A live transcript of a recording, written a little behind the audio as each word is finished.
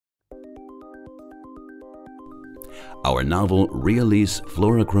Our novel REAlease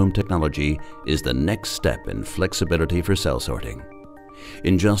Fluorochrome Technology is the next step in flexibility for cell sorting.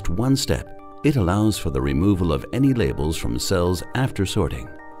 In just one step, it allows for the removal of any labels from cells after sorting.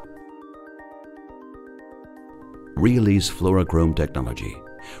 REAlease Fluorochrome Technology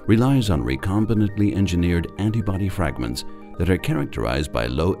relies on recombinantly engineered antibody fragments that are characterized by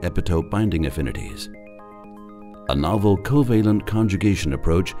low epitope binding affinities. A novel covalent conjugation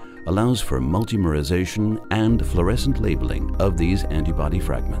approach allows for multimerization and fluorescent labeling of these antibody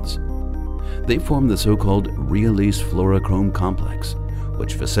fragments. They form the so-called REAlease Fluorochrome Complex,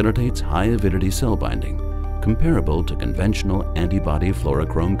 which facilitates high-avidity cell binding, comparable to conventional antibody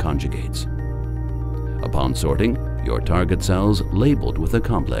fluorochrome conjugates. Upon sorting, your target cells labeled with a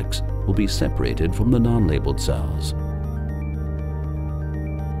complex will be separated from the non-labeled cells.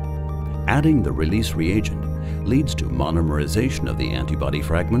 Adding the release reagent leads to monomerization of the antibody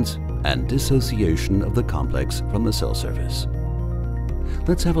fragments and dissociation of the complex from the cell surface.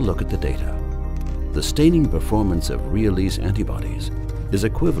 Let's have a look at the data. The staining performance of REAlease antibodies is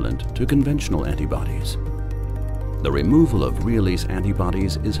equivalent to conventional antibodies. The removal of REAlease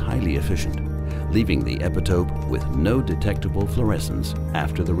antibodies is highly efficient, leaving the epitope with no detectable fluorescence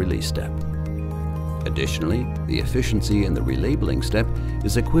after the release step. Additionally, the efficiency in the relabeling step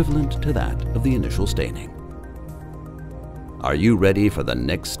is equivalent to that of the initial staining. Are you ready for the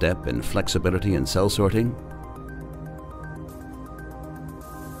next step in flexibility in cell sorting?